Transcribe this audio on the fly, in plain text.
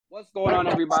What's going on,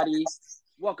 everybody?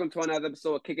 Welcome to another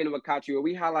episode of Kickin with Kachi, where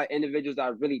we highlight individuals that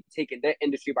are really taking their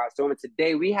industry by storm. And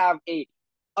today we have a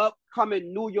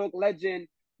upcoming New York legend.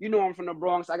 You know I'm from the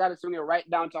Bronx. I got to swing it right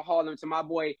down to Harlem to my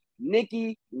boy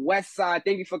Nicky West. Thank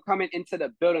you for coming into the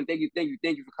building. Thank you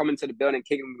for coming to the building,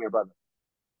 kicking with me, brother.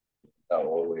 Oh,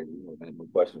 always, no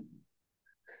question.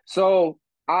 So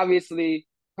obviously,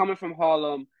 coming from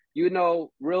Harlem,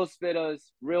 real spitters,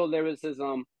 real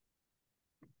lyricism.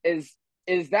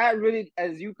 Is that really,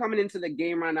 as you coming into the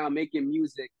game right now making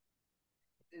music,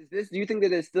 do you think that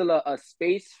there's still a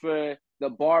space for the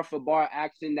bar for bar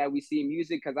action that we see in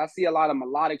music? Because I see a lot of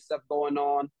melodic stuff going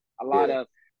on, a lot Yeah. of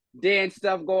dance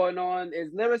stuff going on.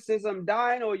 Is lyricism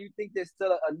dying, or you think there's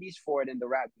still a niche for it in the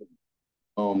rap game?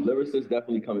 Lyricists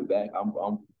definitely coming back. I'm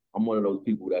one of those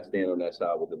people that stand on that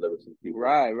side with the lyricist people.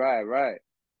 Right,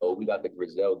 Oh, we got the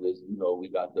Griseldas, we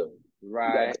got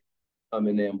right.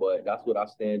 coming in, but that's what I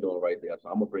stand on right there. So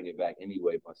I'm gonna bring it back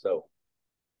anyway myself.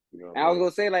 You know what I And I was mean?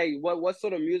 gonna say, like, what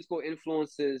sort of musical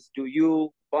influences do you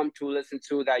bump to, listen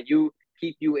to, that you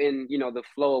keep you in, the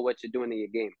flow of what you're doing in your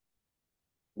game?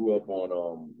 Grew up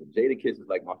on Jada Kiss is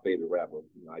like my favorite rapper.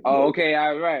 Oh, okay,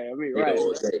 all right. I mean, Jada right.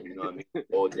 all day, you know what I mean?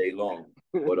 All day long.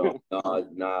 But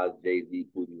Nas, Jay-Z,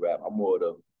 Cooley rap. I'm more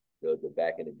of the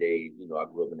back in the days, I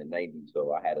grew up in the '90s,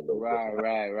 so I had a little Right, different.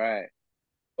 right, right.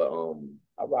 But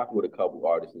I rock with a couple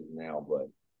artists now, but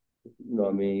you know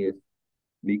what I mean? It's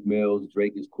Meek Mills,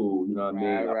 Drake is cool, you know what I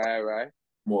Right, mean? I'm right, right.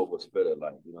 more of a spitter,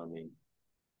 like, you know what I mean?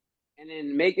 And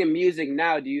then making music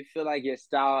now, do you feel like your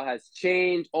style has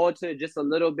changed, altered just a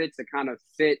little bit to kind of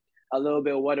fit a little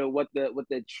bit what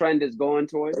the trend is going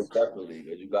It's towards? definitely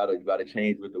because you gotta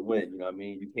change with the wind, you know what I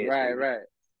mean? You can't Right, stay right.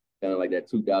 kind of like that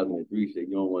 2003 shit.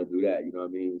 You don't want to do that, you know what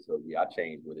I mean? So yeah, I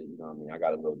changed with it, you know what I mean? I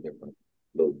got a little different,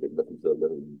 little bit, listen to a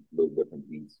little different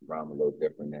beats, rhyme a little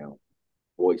different now.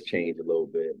 Voice change a little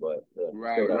bit, but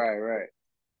Right, still that. right, right.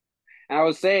 And I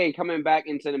was saying, coming back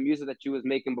into the music that you was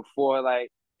making before,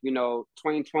 like,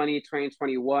 2020,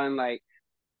 2021, like,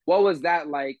 what was that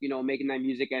like, making that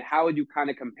music, and how would you kind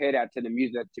of compare that to the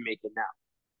music that you're making now?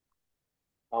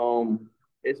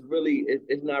 It's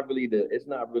not really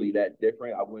that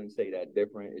different. I wouldn't say that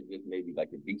different. It's just maybe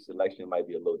like the beat selection might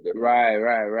be a little different. Right,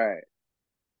 right, right.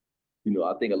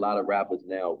 I think a lot of rappers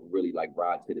now really like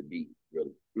ride to the beat,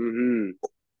 really. Mm-hmm.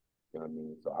 You know what I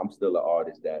mean? So I'm still an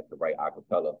artist that to write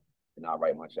acapella, and I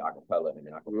write my shit acapella, and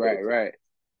then I can put Right, it to, right,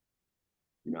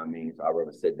 you know what I mean? So I'd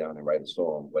rather sit down and write a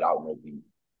song without no beat,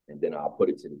 and then I'll put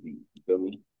it to the beat. You feel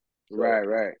me? right, So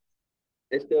right.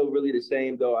 it's still really the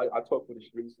same though. I talk for the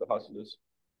streets, the hustlers.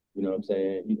 You know what I'm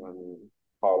saying? You know what I mean?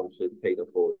 Harlem shit, pay the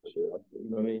full shit. You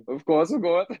know what I mean? Of course, of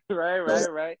course. Right, So,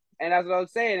 right, right. And that's what I'm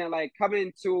saying. And like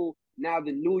coming to now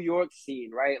the New York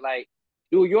scene, right? Like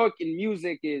New York in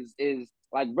music is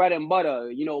like bread and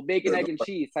butter, bacon, egg, and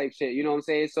cheese type shit. You know what I'm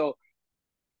saying? So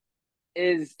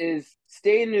is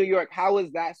staying in New York, how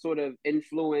has that sort of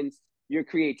influenced your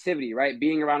creativity, right?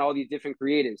 Being around all these different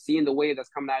creatives, seeing the wave that's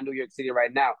coming out of New York City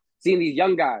right now, seeing these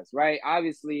young guys, right?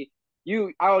 Obviously,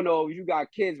 I don't know if you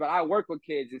got kids, but I work with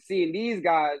kids, and seeing these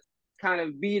guys kind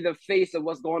of be the face of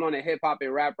what's going on in hip hop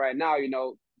and rap right now,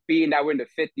 being that we're in the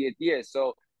 50th year.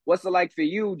 So what's it like for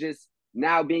you just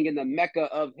now being in the mecca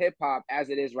of hip hop as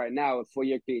it is right now for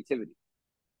your creativity?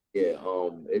 yeah,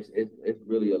 it's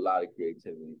really a lot of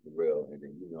creativity for real. And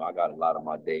then I got a lot of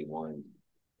my day ones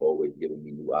always giving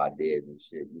me new ideas and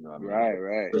shit. You know what I mean? Right,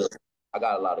 right. I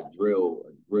got a lot of drill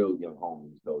young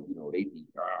homies. So they be, you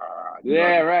know what I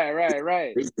Yeah, mean? right, right,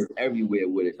 right. They just everywhere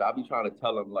with it. So I be trying to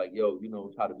tell them like, yo,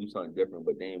 try to do something different,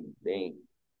 but they ain't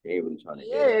really trying to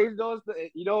hear Yeah, that. it's those,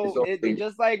 It's it always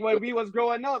just like when we was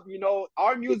growing up,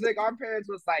 our music, our parents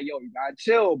was like, yo, you gotta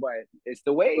chill, but it's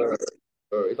the wave.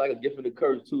 it's like a gift and a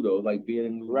curse too, though. Like being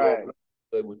in New York Right,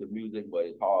 good with the music, but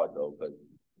it's hard though because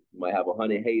you might have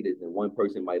 100 haters and one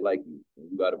person might like you.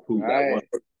 And you got to prove that one right,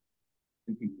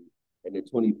 person, people, and then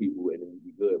 20 people, and then you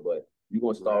be good. But you're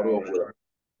gonna start off right, with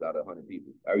about 100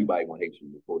 people. Everybody gonna hate you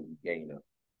before you gain them.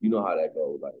 You know how that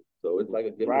goes. Like so, it's like a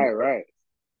gift and a right, curse. right.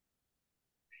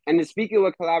 And then speaking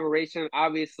with collaboration,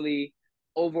 obviously,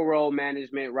 overall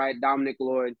management, right? Dominic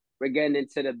Lord, we're getting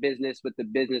into the business with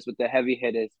the heavy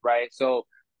hitters, right? So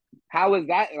how is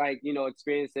that like,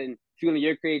 experiencing, fueling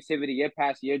your creativity, your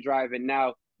passion, your drive, and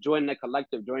now joining the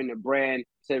collective, joining the brand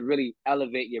to really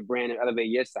elevate your brand and elevate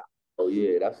your sound? Oh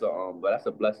yeah, but that's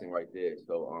a blessing right there.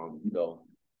 So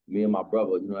me and my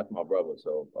brother, that's my brother.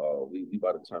 So we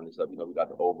about to turn this up. We got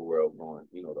the overworld going.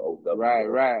 The OW, Right,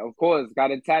 right. Of course,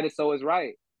 got it tatted so it's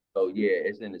right. So yeah,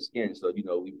 it's in the skin. So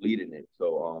we bleeding it.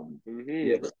 So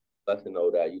yeah, Mm-hmm. Let him know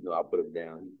that, I put him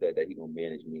down. He said that he gonna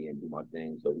manage me and do my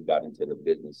thing. So we got into the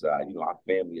business side. Our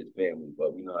family is family,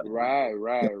 but we know how to Right,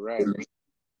 right, right. do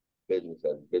business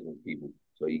as business people.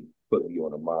 So he put me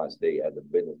on a mind state as a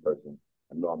business person.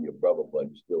 I know I'm your brother, but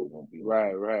you still gonna be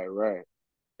my Right, right, right.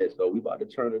 yeah, so we about to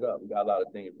turn it up. We got a lot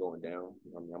of things going down.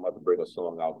 I'm about to bring a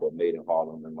song out called Made in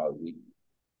Harlem in about a week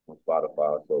on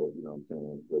Spotify. So, what I'm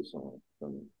saying? Good song.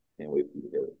 Can't wait for you to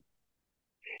hear it.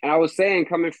 And I was saying,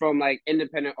 coming from like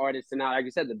independent artists and now, like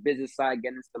you said, the business side,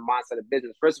 getting into the mindset of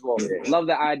business. First of all, Yeah. love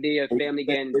the idea of family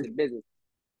getting into business.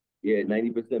 Yeah,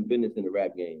 90% business in the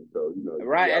rap game. So, you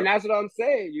Right. And got that's what I'm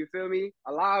saying. You feel me?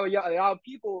 A lot of y'all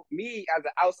people, me as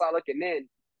an outside looking in,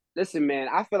 listen, man,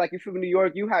 I feel like if you're from New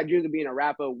York, you had dreams of being a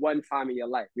rapper one time in your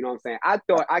life. You know what I'm saying? I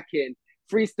thought I can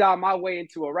freestyle my way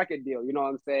into a record deal. You know what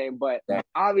I'm saying? But that.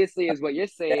 obviously, is what you're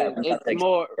saying. It's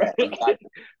more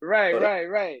right, right,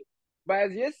 right. But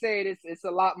as you're saying, it's a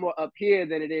lot more up here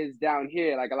than it is down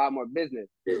here, like a lot more business.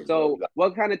 So,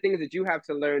 what kind of things did you have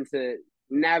to learn to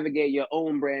navigate your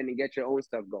own brand and get your own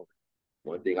stuff going?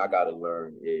 One thing I gotta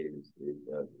learn is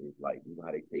like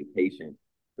how they say patience.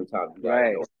 Sometimes you gotta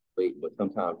Right. know wait, but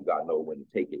sometimes you gotta know when to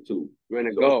take it too. When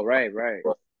to So go, right, right.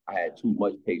 I had too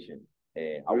much patience,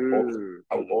 and I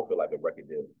was offered like a record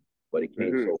deal, but it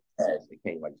came so fast. It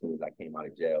came like as soon as I came out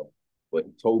of jail. But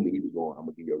he told me he was going. I'm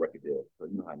gonna give you a record deal. So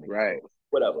you know how niggas right, go.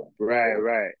 Whatever. right, So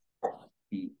right.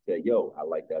 he said, "Yo, I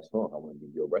like that song. I want to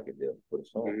give you a record deal for the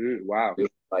song." Wow. It was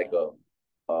like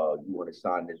you want to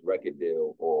sign this record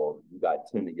deal, or you got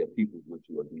 10 of your people with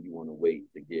you, or do you want to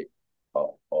wait to get a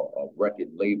record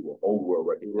label over a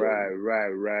record deal? Right, right,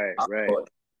 right, right.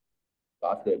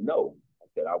 I said no. I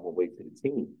said I will wait to the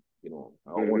team. I don't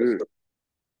want to.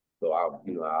 So I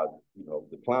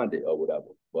declined it or whatever.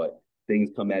 But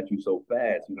things come at you so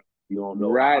fast, you don't know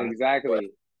Right, how.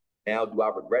 exactly. Now, do I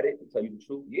regret it? To tell you the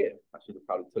truth, yeah, I should have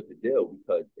probably took the deal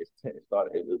because it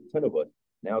was 10 of us.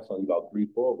 Now it's only about 3,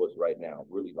 4 of us right now,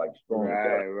 really like strong Right,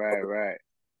 together. right, right.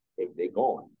 They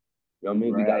gone. You know what I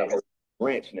mean? We got a Right, whole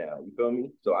branch now. You feel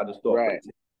me? So I just thought, right,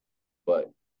 wait,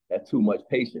 but that's too much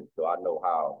patience. So I know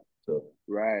how to.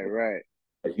 right, right.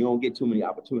 Because you don't get too many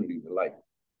opportunities in life.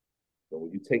 So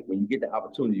when you get the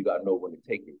opportunity, you gotta know when to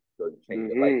take it. So you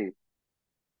change your life.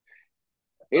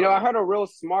 I heard a real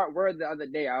smart word the other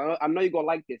day. I know you're gonna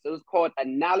like this. It was called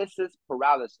analysis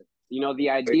paralysis. The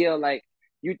idea like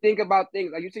you think about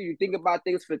things, like you said, you think about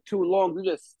things for too long, you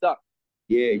just stuck.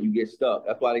 Yeah, you get stuck.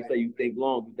 That's why they say you think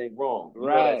long, you think wrong.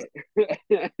 Right.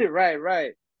 Right, right.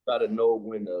 You gotta know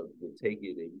when to take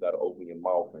it, and you gotta open your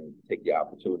mouth and take your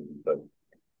opportunity because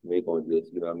you ain't gonna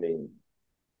just, you know what I mean?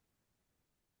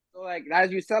 So like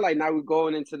as you said, like now we're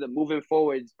going into the moving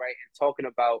forwards, right, and talking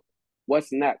about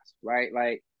what's next, right?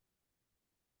 Like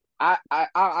I'm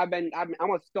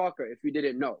a stalker if you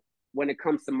didn't know when it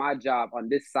comes to my job on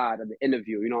this side of the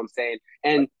interview, you know what I'm saying?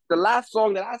 And the last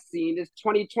song that I seen is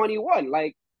 2021.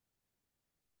 Like,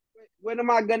 when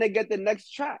am I gonna get the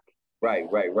next track? Right.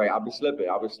 I'll be slipping.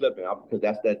 Because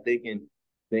that's that thinking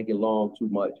long too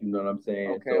much. You know what I'm saying?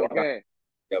 Okay, So okay.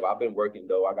 I've been working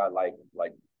though. I got like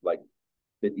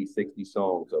 50, 60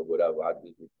 songs or whatever. I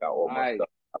just got all my Nice. stuff.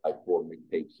 I like 4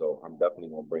 mixtapes, so I'm definitely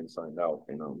gonna bring something out.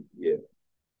 And yeah,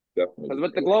 definitely. Because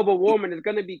with the global warming, it's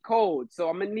gonna be cold, so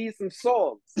I'm gonna need some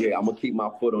songs. Yeah, I'm gonna keep my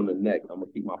foot on the neck. I'm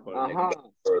gonna keep my foot on the neck. Uh-huh.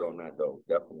 Word on that though.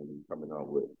 Definitely coming out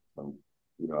with some.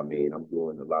 You know what I mean? I'm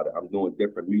doing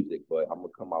different music, but I'm gonna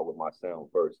come out with my sound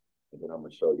first, and then I'm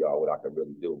gonna show y'all what I can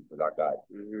really do because I got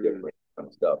different kind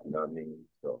of stuff. You know what I mean?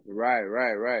 So Right,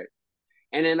 right, right.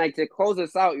 And then like to close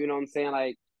us out, you know what I'm saying?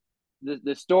 Like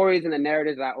the stories and the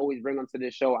narratives I always bring onto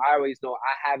this show, I always know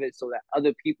I have it so that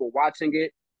other people watching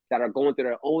it that are going through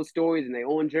their own stories and their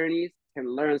own journeys can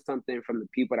learn something from the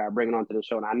people that are bringing onto the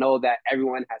show. And I know that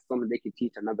everyone has something they can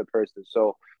teach another person.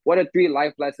 So what are 3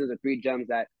 life lessons or 3 gems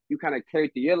that you kind of carry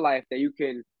through your life that you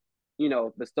can,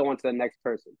 bestow onto the next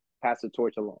person, pass the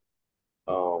torch along?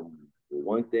 the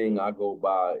one thing I go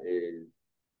by is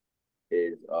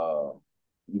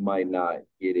you might not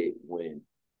get it when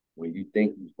you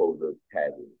think you're supposed to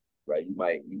have it, right?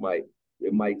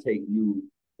 It might take you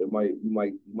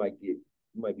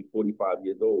you might be 45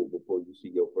 years old before you see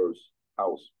your first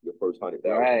house, your first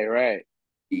 100,000. Right, right.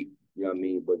 You know what I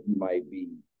mean? But you might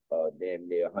be damn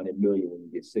near 100 million when you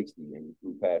get 60 and you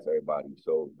flew past everybody.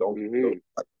 So don't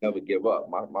never give up.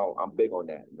 I'm big on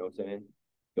that. You know what I'm saying?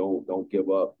 Don't give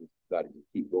up. You got to just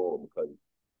keep going because as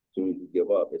soon as you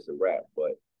give up, it's a wrap.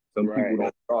 But some people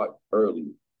don't start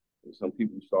early, and some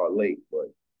people start late.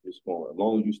 But it's going as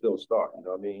long as you still start. You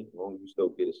know what I mean? As long as you still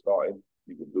get it started,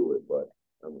 you can do it. But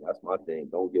I mean, that's my thing.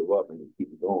 Don't give up and just keep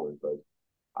it going because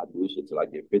I do shit till I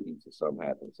get 50 to something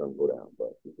happen, something go down.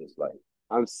 But it's just like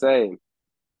I'm saying,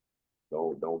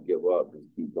 don't give up, just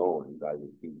keep going. You guys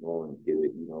just keep going and give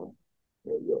it,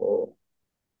 your all.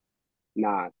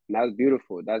 nah, that's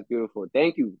beautiful. That's beautiful.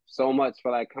 Thank you so much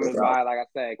for like coming by. Like I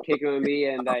said, kicking with me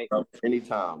and like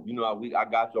Anytime. I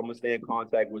got you. I'm gonna stay in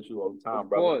contact with you all the of time,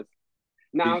 brother. course.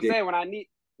 Now I'm Appreciate saying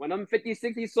when them 50,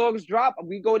 60 songs drop,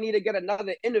 we go need to get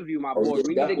another interview, my Oh, boy. yeah,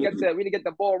 We need to get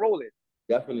the ball rolling.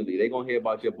 definitely. They gonna hear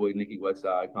about your boy Nicky West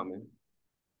coming.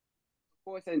 Of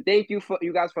course, and thank you for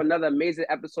you guys for another amazing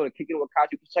episode of Kicking with Kachi.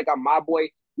 You can check out my boy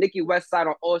Nicky West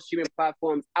on all streaming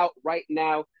platforms out right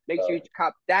now. Make sure you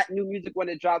cop that new music when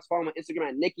it drops. Follow him on Instagram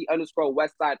at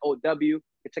Nicky_Westside OW. You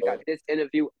can check out this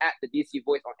interview at the DC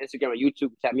Voice on Instagram and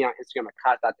YouTube. Check me out on Instagram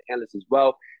at Koch.the as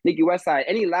well. Nicky Westside,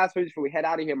 any last words before we head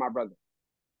out of here, my brother?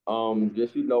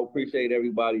 Just appreciate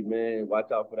everybody, man.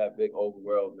 Watch out for that big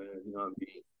overworld, man. You know what I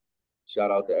mean? Shout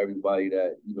out to everybody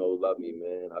that, love me,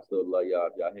 man. I still love y'all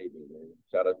if y'all hate me, man.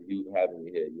 Shout out to you for having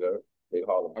me here. You heard? Big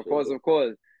Harlem Of shit. course, of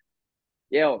course.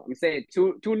 Yo, I'm saying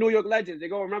two New York legends. They're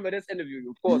gonna remember this interview.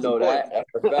 Of course, of course. That's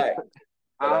a fact.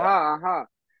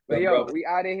 But yo, we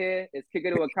out of here. It's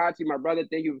Kicking with Kachi, my brother.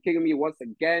 Thank you for kicking me once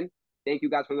again. Thank you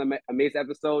guys for the amazing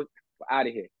episode. We're out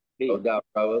of here. Peace. No doubt,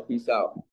 brother. Peace out.